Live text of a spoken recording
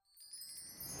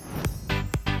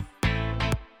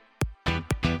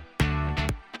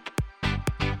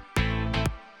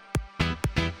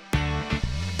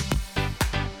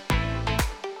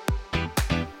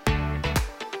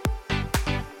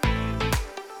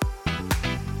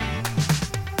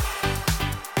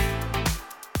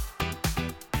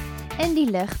In die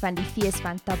lig van die fees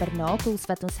van Tabernakels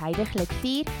wat ons heidaglik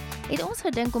vier, het ons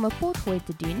gedink om 'n potgooi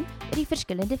te doen oor die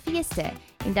verskillende feeste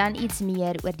en dan iets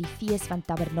meer oor die fees van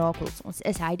Tabernakels. Ons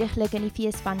is heidaglik in die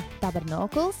fees van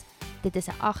Tabernakels. Dit is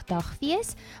 'n 8-dag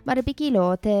fees, maar 'n bietjie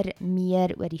later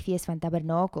meer oor die fees van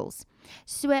Tabernakels.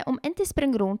 So om in te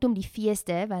spring rondom die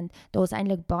feeste, want daar is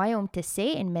eintlik baie om te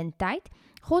sê en min tyd.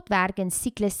 God werk in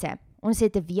siklusse. Ons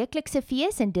het 'n weeklikse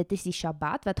fees en dit is die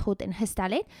Sabbat wat God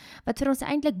ingestel het, wat vir ons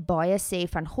eintlik baie sê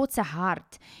van God se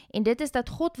hart. En dit is dat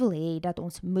God wil hê dat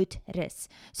ons moet rus.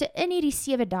 So in hierdie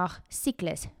 7-dag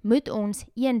siklus moet ons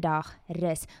een dag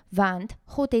rus, want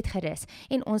God het gerus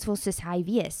en ons wil soos hy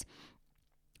wees.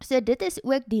 So dit is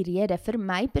ook die rede vir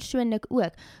my persoonlik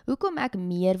ook, hoekom ek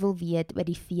meer wil weet oor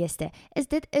die feeste,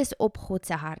 dit is op God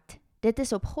se hart. Dit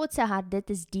is op God se hart, dit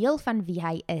is deel van wie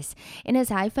hy is. En as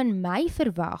hy van my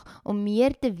verwag om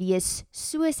meer te wees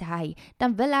soos hy,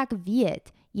 dan wil ek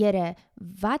weet, Here,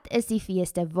 wat is die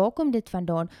feeste? Waar kom dit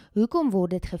vandaan? Hoekom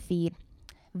word dit gevier?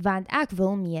 Want ek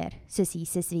wil meer soos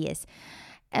Jesus wees.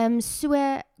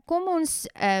 So kom ons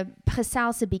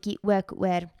gesels 'n bietjie ook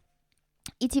oor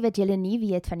ietsie wat julle nie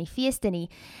weet van die feeste nie,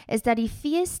 is dat die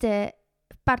feeste,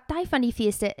 party van die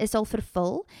feeste is al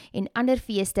vervul en ander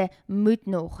feeste moet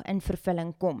nog in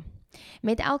vervulling kom.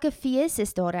 Met elke fees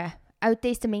is daar 'n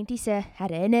Oud-testamentiese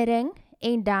herinnering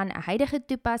en dan 'n huidige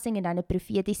toepassing en dan 'n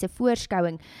profetiese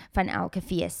voorskouing van elke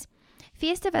fees.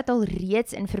 Feeste wat al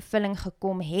reeds in vervulling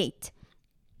gekom het,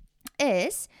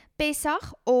 is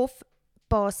Pesach of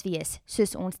Paasfees,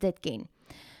 soos ons dit ken.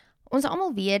 Ons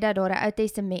almal weet dat daar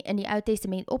in die Ou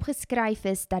Testament opgeskryf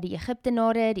is dat die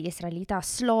Egiptenare die Israeliete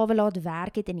as slawe laat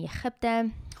werk het in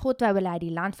Egipte. God wou hulle uit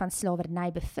die land van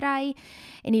slawerny bevry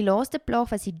en die laaste plaag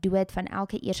was die dood van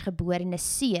elke eersgeborene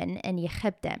seun in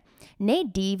Egipte.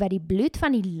 Net die wat die bloed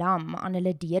van die lam aan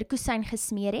hulle deurkusyn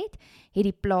gesmeer het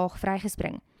die plaag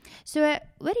vrygespring. So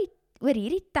oor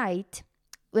hierdie tyd,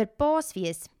 oor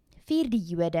Paasfees, vier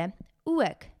die Jode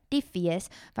ook die fees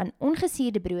van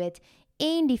ongesuurde brood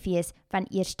en die fees van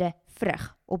eerste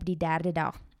vrug op die 3de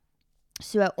dag.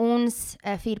 So ons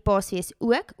vier Paasfees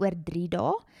ook oor 3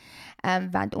 dae,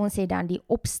 want ons het dan die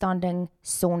opstanding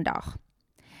Sondag,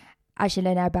 as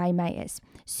julle nou by my is.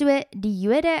 So die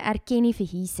Jode erken nie vir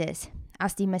Jesus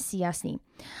as die Messias nie,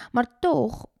 maar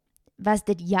tog was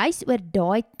dit juis oor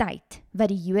daai tyd wat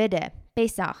die Jode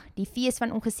Pesach, die fees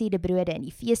van ongesuurde brode en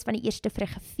die fees van die eerste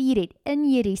vrug gevier het in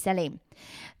Jerusalem,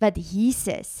 wat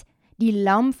Jesus, die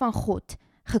lam van God,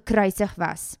 gekruisig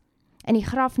was, in die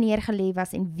graf neergelê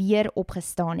was en weer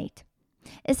opgestaan het.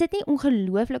 Is dit nie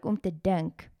ongelooflik om te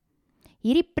dink,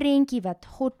 hierdie prentjie wat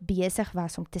God besig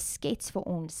was om te skets vir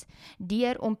ons,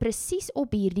 deur om presies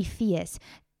op hierdie fees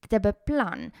te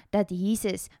beplan dat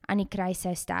Jesus aan die kruis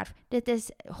sou sterf. Dit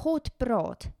is God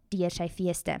praat deur sy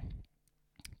feeste.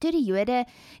 Toe die Jode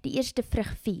die eerste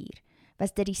vrug vier,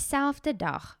 was dit dieselfde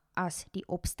dag as die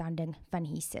opstanding van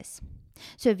Jesus.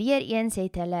 So weer eens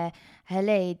het hulle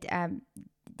het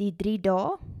die 3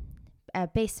 dae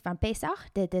van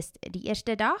Pesach, dit is die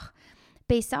eerste dag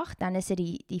Pesach, dan is dit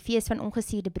die fees van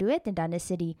ongesuurde brood en dan is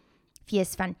dit die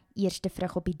fees van eerste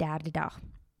vrug op die 3de dag.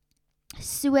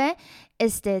 So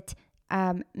is dit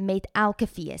met elke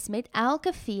fees. Met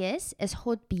elke fees is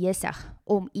God besig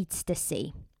om iets te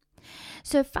sê.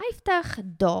 So 50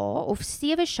 dae of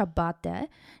 7 Sabbatte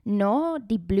na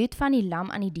die bloed van die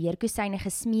lam aan die deurkusyne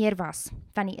gesmeer was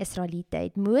van die Israeliete,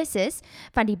 het Moses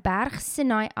van die berg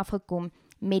Sinai afgekom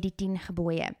met die 10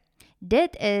 gebooie.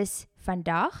 Dit is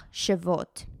vandag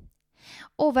Shavuot,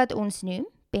 of wat ons noem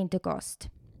Pentekost.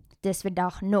 Dis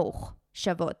vandag nog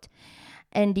Shavuot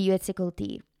in die Joodse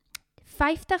kultuur.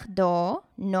 50 dae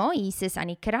na Jesus aan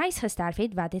die kruis gesterf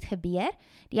het, wat het gebeur?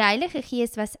 Die Heilige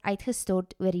Gees was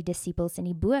uitgestort oor die disippels in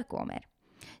die bokkamer.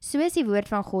 So is die woord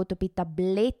van God op die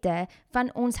tablette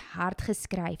van ons hart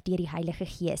geskryf deur die Heilige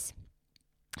Gees.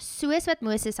 Soos wat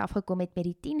Moses afgekom het met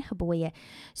die 10 gebooie,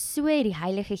 so het die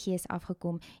Heilige Gees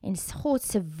afgekom en God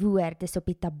se woord is op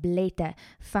die tablette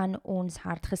van ons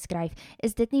hart geskryf.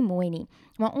 Is dit nie mooi nie?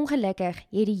 Maar ongelukkig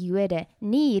het die Jode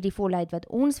nie hierdie volheid wat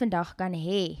ons vandag kan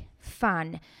hê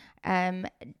van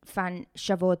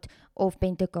Shavuot of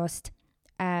Pentekost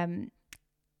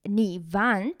nie,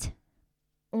 want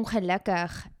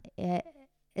ongelukkig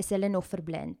is hulle nog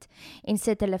verblind en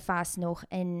sit hulle vas nog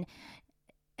in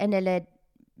hulle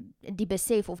die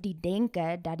besef of die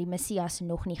denke dat die Messias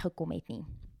nog nie gekom het nie.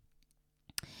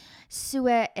 So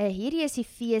hierdie is die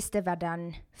feeste wat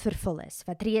dan vervul is,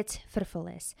 wat reeds vervul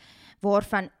is,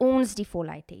 waarvan ons die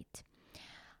volheid het.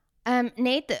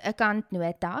 Net 'n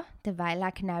kantnota, terwyl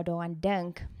ek nou daaraan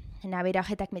dink, nou die dag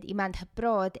het ek met iemand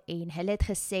gepraat en hulle het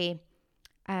gesê,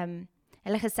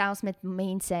 hulle gesels met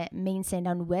mense en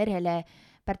dan hoor hulle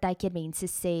partykeer mense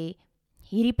sê,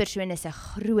 hierdie persoon is 'n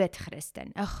groot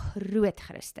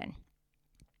Christen.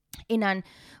 En dan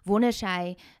wonder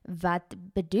sy, wat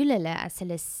bedoel hulle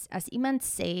as iemand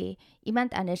sê,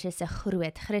 iemand anders is 'n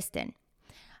groot Christen.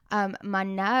 Maar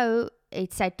nou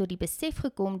het sy tot die besef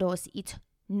gekom, daar is iets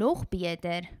nog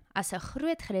beter as 'n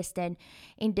groot Christen,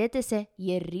 en dit is 'n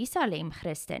Jerusalem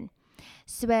Christen.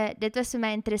 So, dit was vir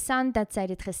my interessant dat sy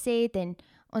dit gesê het, en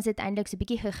ons het eintlik so 'n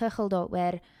bietjie gegiggel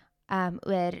daaroor,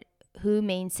 oor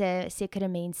hoe sekere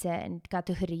mense in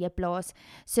kategorieë plaas.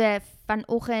 So,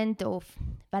 vanoggend, of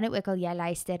wanneer ook al jy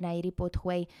luister na hierdie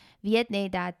potgooi, weet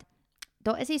net dat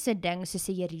daar is nie so 'n ding soos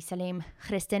 'n Jerusalem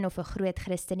Christen of 'n groot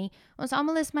Christen nie. Ons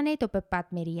almal is maar net op 'n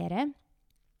pad met die Here,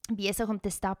 besig om te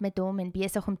stap met hom en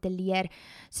besig om te leer,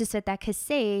 soos wat ek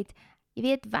gesê het, jy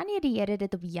weet, wanneer die Here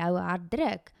dit op jou hart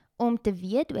druk, om te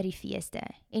weet oor die feeste,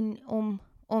 en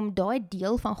om daai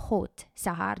deel van God se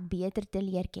hart beter te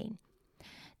leer ken,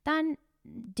 dan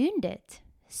doen dit.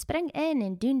 Spring in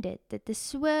en doen dit. Dit is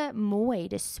so mooi.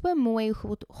 Dit is so mooi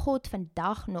hoe God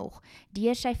vandag nog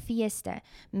deur sy feeste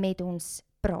met ons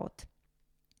praat.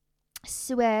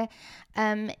 So,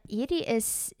 hierdie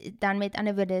is dan met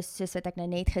ander woorde, soos wat ek nou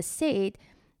net gesê het,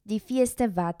 die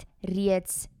feeste wat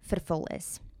reeds vervul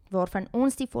is, waarvan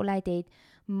ons die volheid het,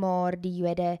 maar die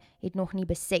Jode het nog nie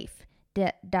besef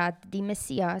dat die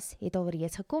Messias het al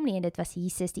reeds gekom nie, en dit was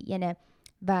Jesus, die ene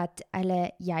wat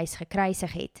hulle juis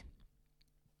gekruisig het.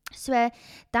 So,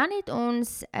 dan het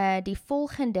ons die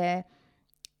volgende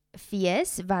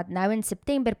fees wat nou in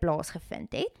September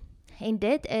plaasgevind het, en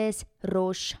dit is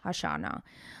Rosh Hashanah,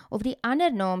 of die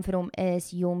ander naam vir hom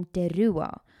is Yom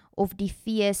Teruah, of die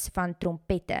fees van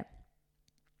trompette.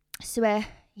 So,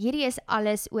 hierdie is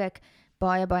alles ook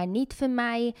baie nuut vir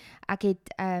my. Ek het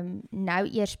nou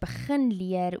eers begin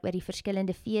leer oor die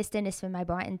verskillende feeste, en is vir my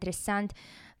baie interessant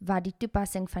wat die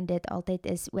toepassing van dit altyd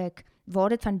is, ook waar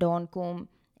dit vandaan kom,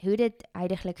 hoe dit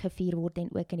heiliglik gevier word en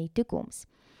ook in die toekoms.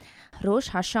 Rosh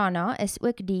Hashanah is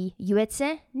ook die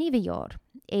Joodse nuwe jaar,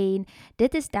 en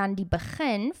dit is dan die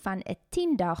begin van 'n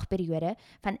 10-dag periode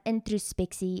van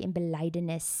introspeksie en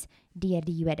belydenis deur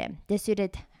die Jode. Dis hoe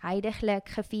dit heiliglik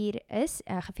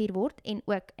gevier word, en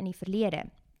ook in die verlede.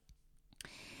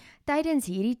 Tydens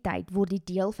hierdie tyd word die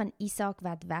deel van Isak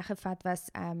wat weggevat was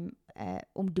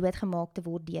om doodgemaak te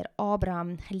word deur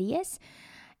Abraham gelees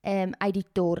uit die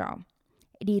Torah.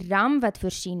 Die ram wat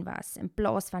voorsien was in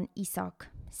plaas van Isak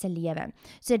se lewe.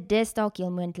 So dis dalk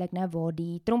heel moontlik nou waar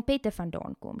die trompette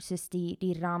vandaan kom, soos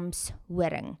die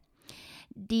ramshoring.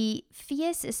 Die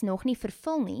fees is nog nie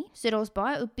vervul nie, so daar's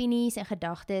baie opinies en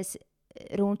gedagtes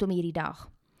rondom hierdie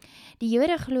dag. Die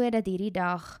Jode glo dat hierdie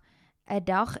dag 'n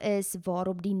dag is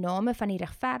waarop die name van die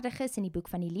regverdiges in die boek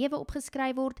van die lewe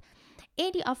opgeskryf word,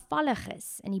 en die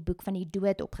afvalliges in die boek van die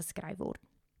dood opgeskryf word.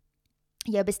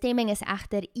 Jou bestemming is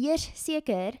egter eers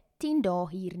seker 10 dae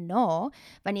hierna,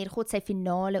 wanneer God sy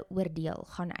finale oordeel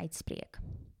gaan uitspreek.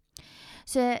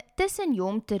 So, tussen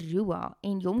Yom Teruah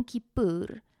en Yom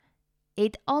Kippur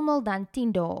het almal dan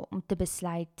 10 dae om te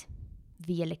besluit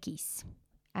wie hulle kies.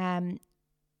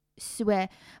 So,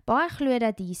 baie glo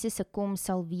dat Jesus se koms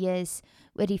sal wees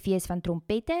oor die fees van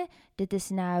trompette. Dit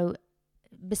is nou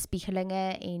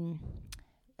bespiegelinge en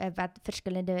wat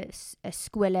verskillende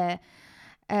skole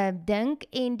dink,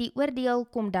 en die oordeel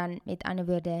kom dan met ander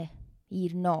woorde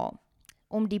hierna,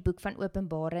 om die boek van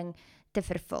Openbaring te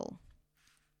vervul.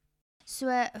 So,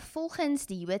 volgens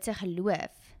die Joodse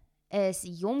geloof is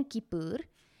Yom Kippur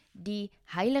die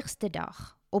heiligste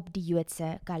dag op die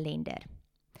Joodse kalender.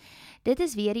 Dit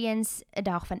is weer eens 'n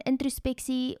dag van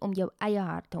introspeksie om jou eie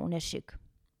hart te ondersoek.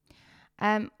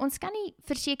 Ons kan nie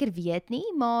verseker weet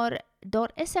nie, maar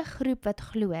daar is 'n groep wat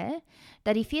glo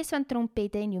dat die fees van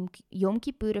trompette en Yom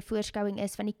Kippur 'n voorskouing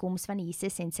is van die koms van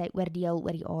Jesus en sy oordeel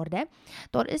oor die aarde.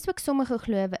 Daar is ook sommige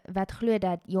wat glo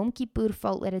dat Yom Kippur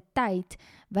val oor 'n tyd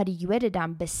wat die Jode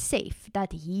dan besef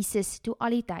dat Jesus toe al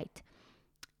die tyd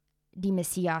die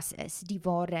Messias is, die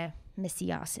ware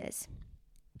Messias is.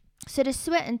 So dit is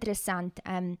so interessant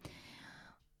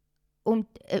om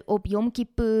op Yom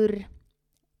Kippur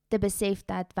te besef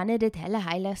dat wanneer dit hulle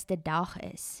heiligste dag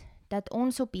is, dat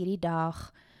ons op hierdie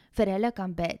dag vir hulle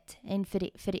kan bid en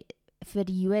vir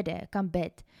die Jode kan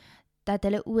bid, dat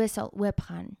hulle oë sal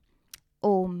oopgaan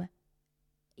om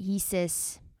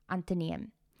Jesus aan te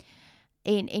neem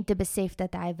en te besef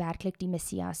dat hy werklik die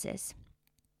Messias is.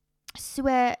 So,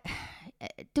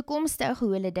 toekomstig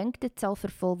hoe hulle dink dit sal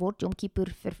vervul word, Yom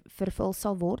Kippur vervul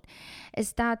sal word,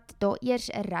 is dat daar eers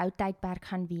 'n routydperk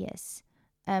gaan wees,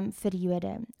 vir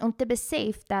Jode, om te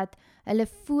besef dat hulle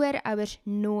voorouers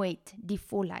nooit die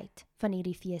volheid van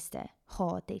hierdie feeste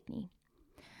gehad het nie.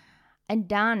 En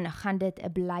dan gaan dit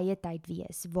 'n blye tyd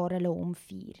wees waar hulle hom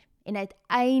vier. En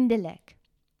uiteindelik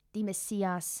die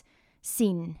Messias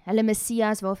sien, hulle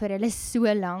Messias waarvoor hulle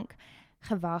so lank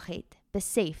gewag het,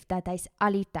 besef dat hy's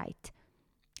al die tyd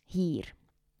hier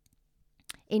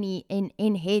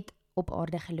en het op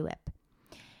aarde geloop.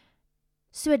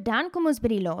 So dan kom ons by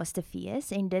die laaste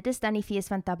fees, en dit is dan die fees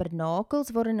van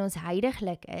Tabernakels, waarin ons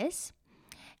huidiglik is.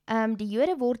 Die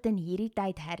Jode word in hierdie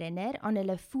tyd herinner aan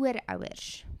hulle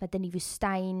voorouers, wat in die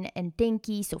woestyn in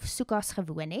tentjies of soekas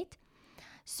gewoon het.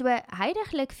 So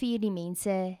huidiglik vier die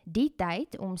mense die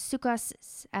tyd om soekas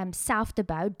self te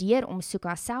bou, deur om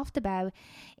soekas self te bou,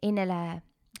 en hulle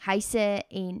huise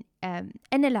en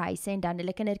in hulle huise, en dan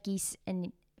hulle kindertjies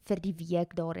vir die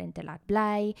week daarin te laat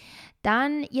bly.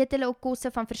 Dan eet hulle ook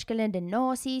kosse van verskillende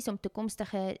nasies om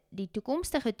die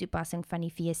toekomstige toepassing van die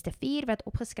fees te vier, wat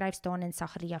opgeskryf staan in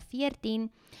Sagaria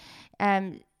 14.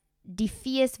 Die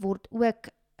fees word ook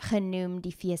genoem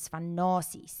die fees van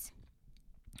nasies.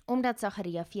 Omdat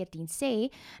Sagaria 14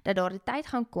 sê, dat daar 'n tyd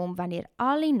gaan kom wanneer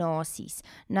al die nasies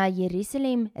na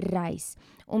Jerusalem reis,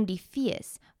 om die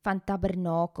fees van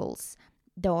Tabernakels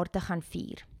daar te gaan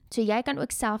vier. So jy kan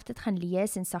ook self dit gaan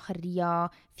lees in Sagaria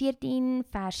 14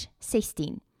 vers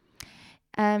 16.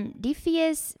 Die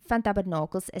fees van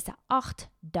Tabernakels is 'n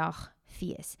 8-dag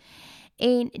fees.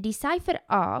 En die syfer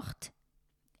 8,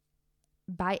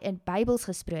 in Bybels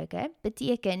gesproke,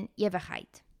 beteken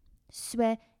ewigheid.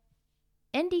 So,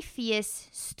 in die fees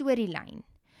storielyn,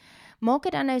 maak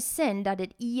dit dan nou sin dat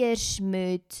dit eers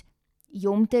moet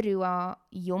Yom Teruah,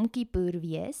 Yom Kippur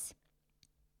wees,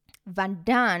 want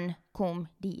dan kom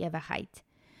die ewigheid.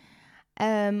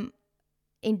 En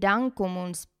dan kom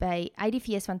ons uit die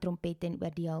fees van trompette en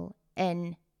oordeel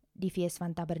in die fees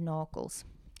van Tabernakels.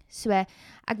 So,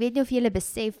 ek weet nie of julle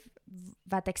besef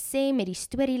wat ek sê met die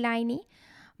storielyn nie,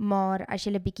 maar as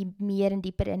julle bietjie meer en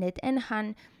dieper in dit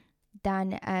ingaan, dan,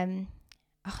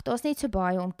 daar's net so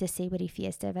baie om te sê oor die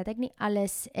feeste, wat ek nie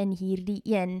alles in hierdie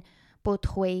een pot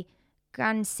gooi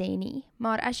kan sê nie,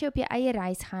 maar as jy op jou eie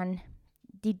reis gaan,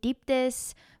 die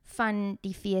dieptes van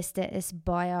die feeste is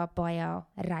baie, baie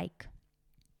ryk.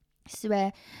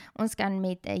 So, ons kan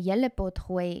met 'n hele pot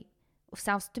gooi, of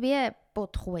selfs 2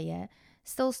 potgoeie,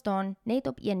 stil staan net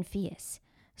op een fees.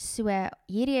 So,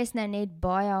 hierdie is nou net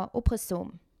baie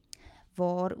opgesom,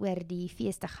 waaroor die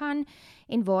feeste gaan,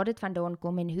 en waar dit vandaan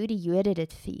kom, en hoe die Jode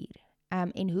dit vier,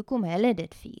 en hoekom hulle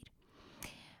dit vier.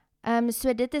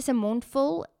 So, dit is 'n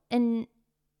mondvol,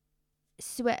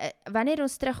 so, wanneer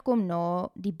ons terugkom na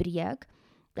die breek,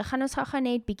 dan gaan ons gaan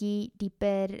net bietjie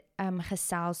dieper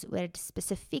gesels oor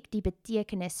spesifiek die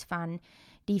betekenis van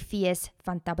die fees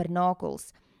van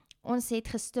Tabernakels. Ons het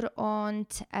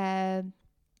gisteraand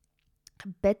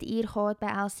biduur gehad by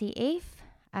LCF,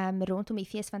 rondom die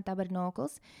fees van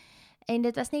Tabernakels, en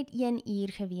dit was net 1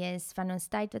 uur gewees van ons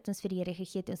tyd wat ons vir die Here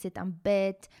gegee het. Ons het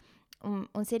aanbid,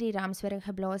 ons het die ramshoring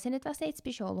geblaas, en dit was net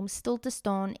spesiaal om stil te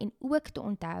staan en ook te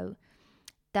onthou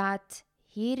dat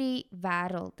hierdie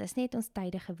wêreld is net ons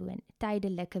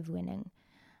tydelike woning.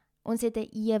 Ons het 'n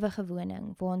ewige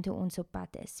woning waartoe ons op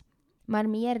pad is. Maar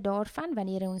meer daarvan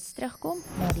wanneer ons terugkom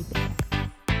na die breek.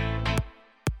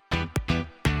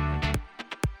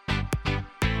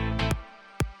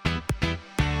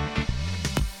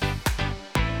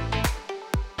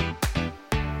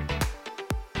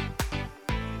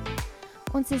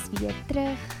 Ons is weer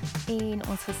terug en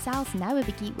ons gesels nou 'n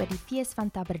bietjie oor die fees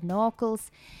van Tabernakels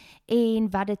en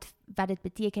wat dit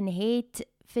beteken het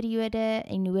vir Jode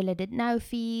en hoe hulle dit nou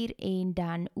vier en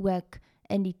dan ook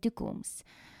in die toekoms.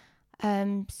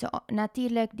 So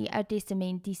natuurlik die Ou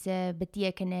Testamentiese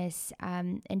betekenis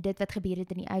en dit wat gebeur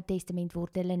het in die Ou Testament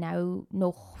word hulle nou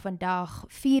nog vandag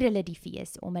vier hulle die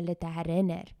fees om hulle te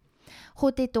herinner.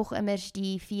 God het tog immers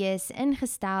die fees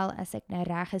ingestel, as ek nou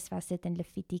reg is, was dit in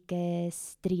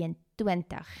Levitikus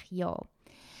 23, ja.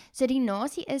 So die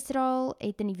nasie Israel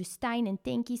het in die woestyn in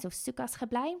tentjies of soekas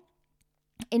gebly,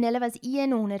 en hulle was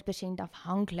 100%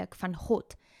 afhanklik van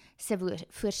God se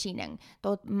voorsiening.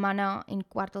 Daar het manna en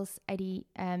kwartels uit die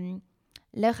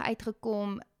lug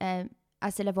uitgekom,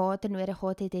 as hulle water nodig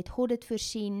gehad het, het God dit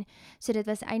voorsien, so dit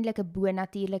was eintlik 'n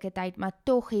bo-natuurlike tyd, maar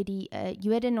tog het die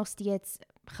Jode nog steeds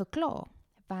gekla,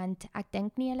 want ek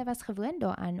dink nie hulle was gewoond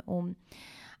daaraan om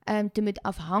te moet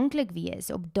afhanklik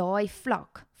wees op daai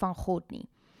vlak van God nie.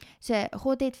 So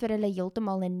God het vir hulle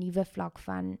heeltemal 'n nuwe vlak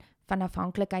van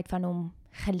afhanklikheid van hom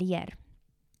geleer.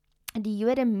 Die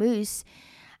Jode moes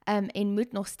en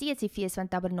moet nog steeds die fees van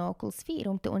Tabernakels vier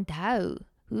om te onthou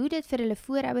hoe dit vir hulle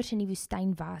voorouers in die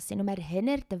woestyn was en om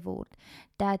herinner te word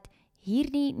dat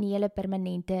hierdie nie hulle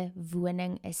permanente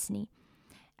woning is nie.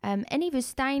 In die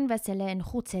woestyn was hulle in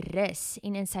God se rus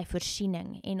en in sy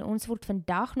voorsiening en ons word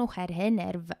vandag nog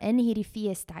herinner in hierdie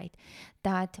feestyd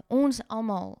dat ons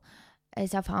almal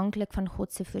is afhanklik van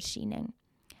God se voorsiening.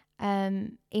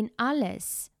 En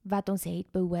alles wat ons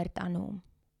het behoort aan hom.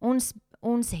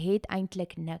 Ons het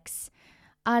eintlik niks.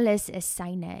 Alles is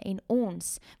syne en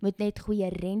ons moet net goeie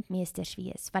rentmeesters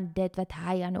wees van dit wat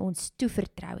hy aan ons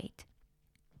toevertrou het.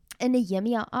 In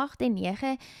Nehemia 8 en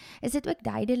 9 is dit ook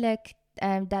duidelik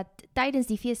dat tydens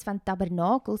die fees van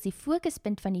Tabernakels die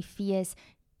fokuspunt van die fees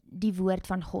die woord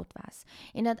van God was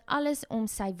en dat alles om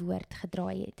sy woord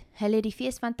gedraai het. Hulle het die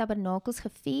fees van Tabernakels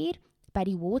gevier by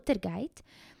die Watergate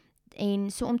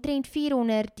en so omtrent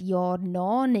 400 jaar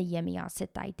na Nehemia se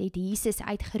tyd het Jesus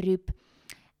uitgeroep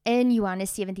in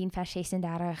Johannes 17 vers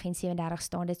 36 en 37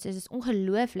 staan dit. So dit is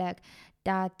ongelooflik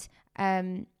dat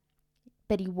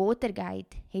by die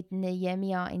Watergate het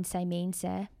Nehemia en sy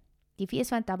mense die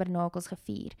fees van Tabernakels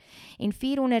gevier. En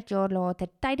 400 jaar later,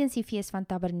 tydens die fees van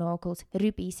Tabernakels,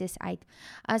 roep Jesus uit,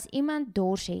 as iemand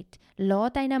dors het,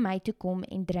 laat hy na my toe kom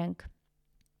en drink.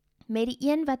 Met die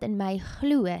een wat in my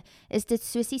glo, is dit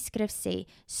soos die skrif sê,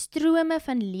 strome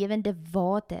van lewende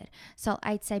water sal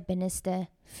uit sy binneste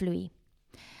vloei.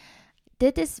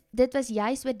 Dit was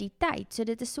juist oor die tyd, so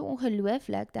dit is so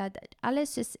ongelooflik dat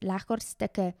alles soos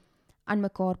legkaartstukke aan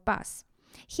mekaar pas.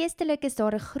 Geestelik is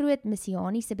daar 'n groot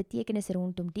messianiese betekenis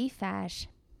rondom die vers,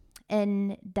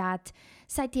 in dat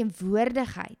sy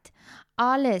teenwoordigheid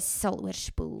alles sal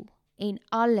oorspoel en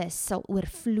alles sal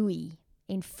oorvloei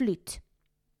en vloed.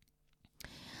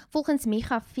 Volgens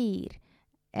Micha 4,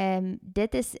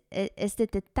 dit is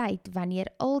dit 'n tyd wanneer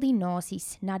al die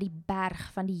nasies na die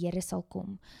berg van die Here sal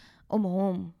kom, om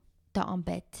hom te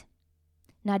aanbid.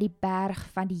 Na die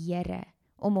berg van die Here,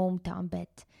 om hom te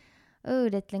aanbid.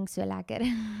 Dit klink so lekker.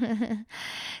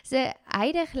 So,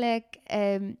 heiliglik,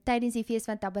 tydens die fees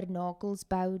van Tabernakels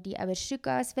bou die ouers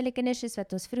sukas vir hulle kinders, soos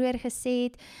wat ons vroeër gesê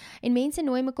het, en mense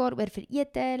nooi mekaar oor vir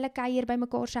ete, hulle kuier by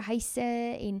mekaar se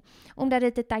huise, en omdat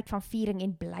dit 'n tyd van viering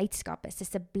en blydskap is,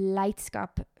 dis 'n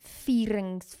blydskap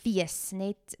vieringsfees,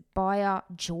 net baie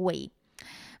joy.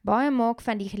 Baie maak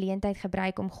van die geleentheid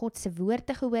gebruik om God se woord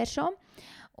te gehoorsaam,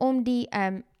 om die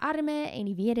arme en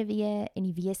die weduwee en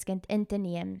die weeskind in te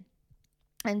neem.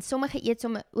 En sommige eet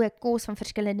ook kos van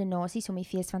verskillende nasies om die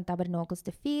fees van Tabernakels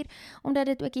te vier, omdat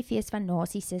dit ook die fees van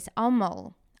nasies is.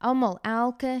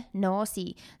 Elke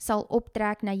nasie sal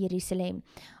optrek na Jerusalem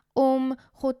om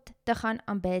God te gaan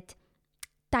aanbid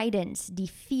tydens die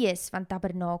fees van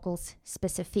Tabernakels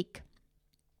spesifiek.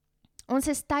 Ons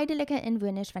is tydelike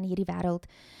inwoners van hierdie wêreld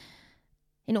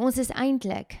en ons is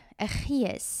eintlik 'n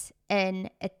gees in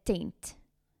 'n tent.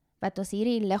 Wat ons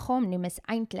hierdie liggaam noem is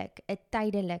eintlik 'n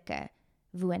tydelike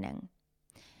woning.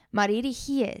 Maar hierdie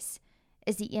gees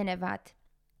is die ene wat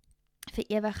vir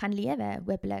ewig gaan lewe,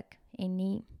 hopelik, en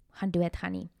nie gaan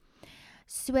doodgaan nie.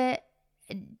 So,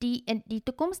 die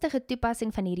toekomstige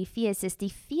toepassing van hierdie fees is die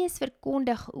fees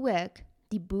verkondig ook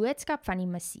die boodskap van die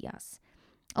Messias.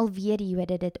 Alweer die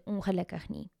Jode dit ongelukkig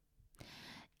nie.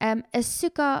 'n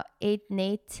suka het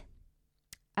net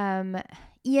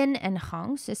een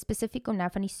ingang, so spesifiek om nou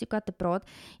van die suka te praat.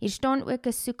 Hier staan ook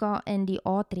 'n suka in die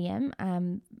atrium,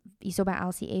 hierso by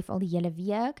LCF al die hele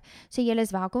week, so julle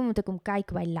is welkom om te kom kyk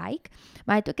hoe hy lyk,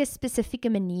 maar hy het ook 'n spesifieke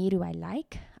manier hoe hy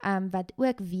lyk, wat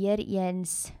ook weer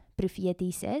eens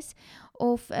profeties is,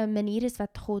 of 'n manier is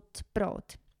wat God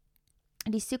praat.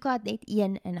 Die suka het net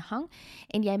een ingang,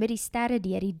 en jy met die sterre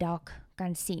deur die dak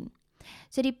kan sien.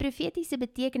 So die profetiese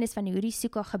betekenis van hoe die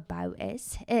suka gebou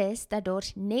is dat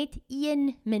daar's net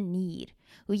een manier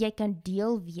hoe jy kan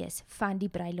deel wees van die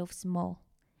bruilofsmaal.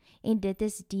 En dit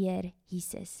is deur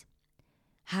Jesus.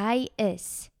 Hy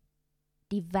is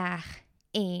die weg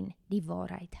en die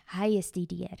waarheid. Hy is die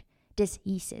deur. Dis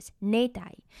Jesus, net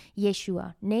hy.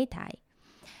 Yeshua, net hy.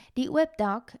 Die oop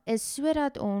dak is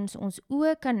sodat ons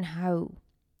oë kan hou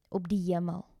op die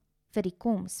hemel vir die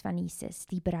koms van Jesus,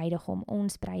 die bruidegom,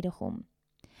 ons bruidegom.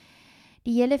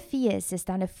 Die hele fees is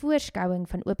dan 'n voorskouing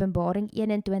van Openbaring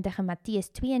 21 en Matteus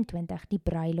 22, die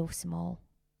bruilofsmaal.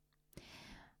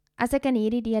 As ek aan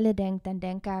hierdie dele dink, dan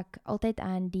dink ek altyd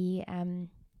aan die,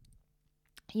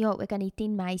 ook aan die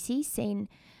 10 meisies en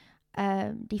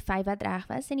die 5 wat reg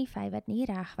was en die 5 wat nie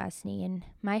reg was nie. En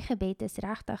my gebed is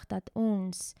regtig dat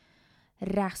ons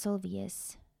reg sal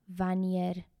wees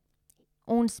wanneer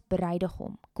ons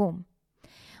bruidegom kom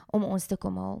om ons te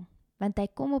kom haal. Want hy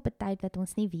kom op 'n tyd wat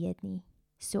ons nie weet nie.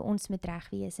 So ons moet reg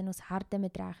wees en ons harte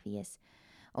moet reg wees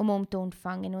om hom te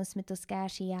ontvang en ons moet ons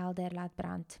kersie helder laat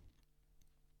brand.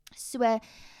 So,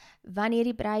 wanneer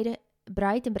die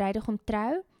bruid en bruidegom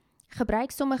trou,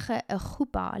 gebruik sommige 'n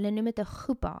chuppah, hulle noem dit 'n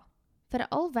chuppah.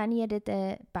 Veral wanneer dit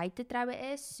 'n buitetroue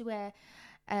is,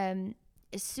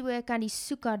 so kan die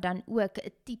sukkah dan ook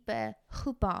 'n tipe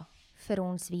chuppah vir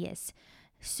ons wees,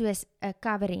 soos 'n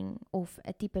covering of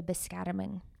 'n tipe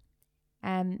beskerming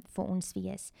vir ons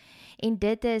wees. En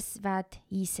dit is wat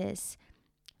Jesus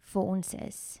vir ons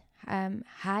is.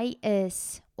 Hy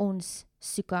is ons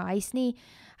sukkah. Hy is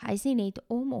nie net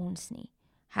om ons nie.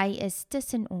 Hy is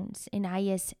tussen ons en hy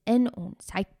is in ons.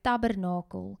 Hy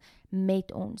tabernakel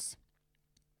met ons.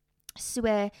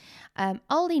 So,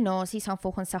 al die nasies gaan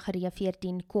volgens Sagaria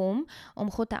 14 kom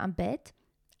om God te aanbid.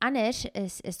 Anders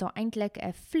is daar eintlik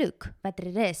 'n vloek wat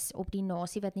rus op die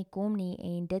nasie wat nie kom nie,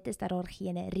 en dit is dat daar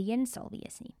geen reën sal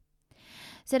wees nie.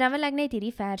 So dan wil ek net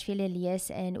hierdie vers vir julle lees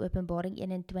in Openbaring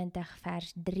 21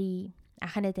 vers 3. Ek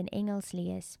gaan dit in Engels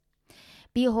lees.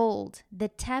 Behold,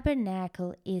 the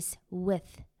tabernacle is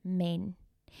with men,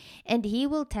 and he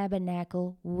will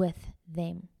tabernacle with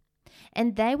them.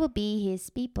 And they will be his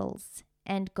peoples,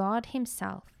 and God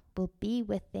himself will be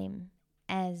with them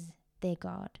as their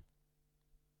God.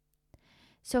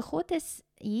 So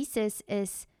Jesus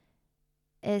is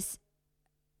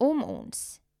om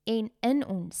ons, en in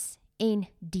ons, en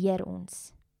deur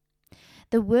ons.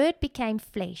 The word became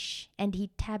flesh, and he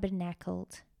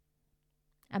tabernacled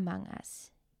among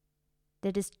us.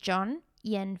 Dit is John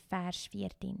 1 vers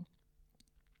 14.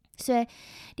 So,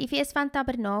 die fees van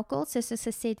Tabernakels, soos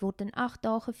gesê het, word in 8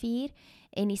 dae gevier,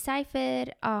 en die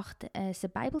syfer 8 se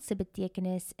Bybelse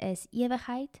betekenis is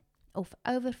ewigheid, of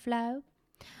overflow,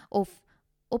 of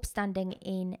opstanding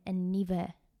en 'n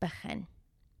nuwe begin.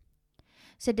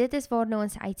 So dit is waarna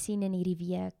ons uitsien in hierdie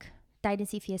week,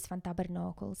 tydens die fees van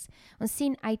Tabernakels. Ons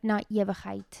sien uit na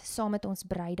ewigheid, saam met ons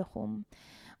bruidegom.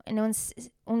 En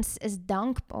ons is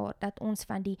dankbaar dat ons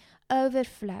van die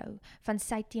overflow van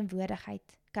sy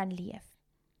teenwoordigheid kan leef.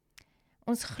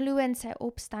 Ons glo in sy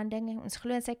opstanding, ons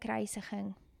glo in sy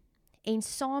kruisiging, en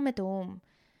saam met hom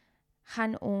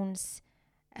gaan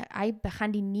hy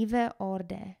begin die nuwe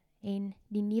aarde en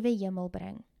die nuwe hemel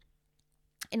bring.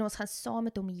 En ons gaan saam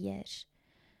met hom heers.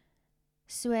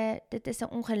 So, dit is 'n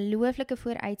ongelooflike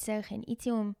vooruitsig en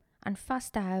ietsie om aan vas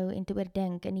te hou en te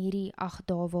oordink in hierdie 8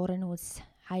 dae waarin ons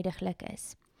heiliglik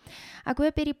is. Ek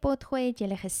hoop hierdie potgooi het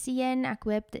julle geseën. Ek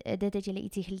hoop dit het julle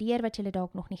ietsie geleer wat julle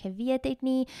dalk nog nie geweet het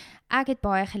nie. Ek het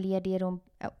baie geleer deur om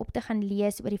op te gaan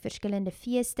lees oor die verskillende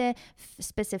feeste,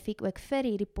 spesifiek ook vir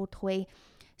hierdie potgooi,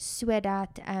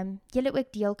 sodat julle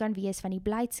ook deel kan wees van die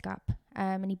blydskap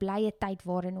in die blye tyd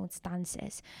waarin ons tans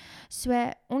is.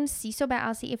 So ons hierso by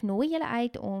LCF nooi julle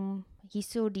uit om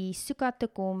hierso die sukkah te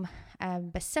kom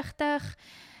besigtig,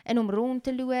 en om rond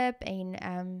te loop en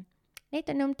net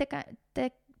en om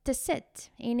te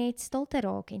sit en net stil te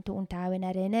raak en te onthou en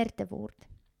herinner te word.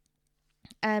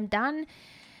 Dan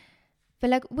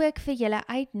wil ek ook vir julle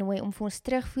uitnooi om vir ons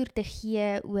terugvoer te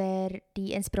gee oor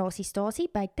die inspirasiestasie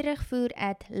by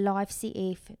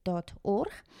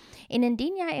terugvoer@livecf.org. En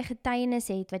indien jy 'n getuienis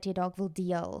het wat jy dalk wil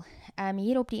deel,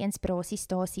 hier op die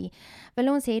inspirasiestasie, wil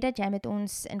ons hê dat jy met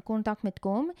ons in kontak moet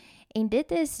kom, en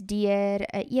dit is deur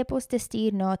 'n e-pos te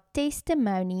stuur na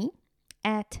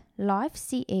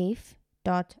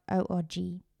testimony@livecf.org.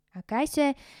 Okay,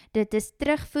 so dit is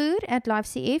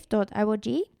terugvoer@livecf.org,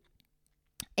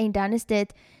 en dan is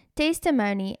dit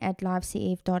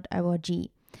testimony@livecf.org.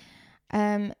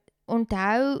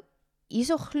 Onthou,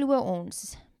 hierso glo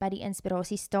ons by die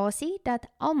inspirasiestasie dat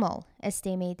almal 'n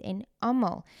stem het en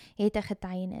almal het 'n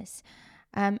getuienis.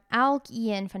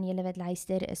 Elkeen van julle wat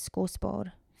luister is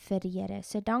kosbaar vir die Here.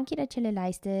 So dankie dat julle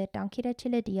luister, dankie dat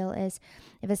julle deel is.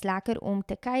 Dit was lekker om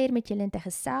te kuier met julle en te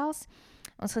gesels.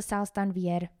 Ons gesels dan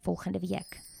weer volgende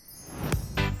week.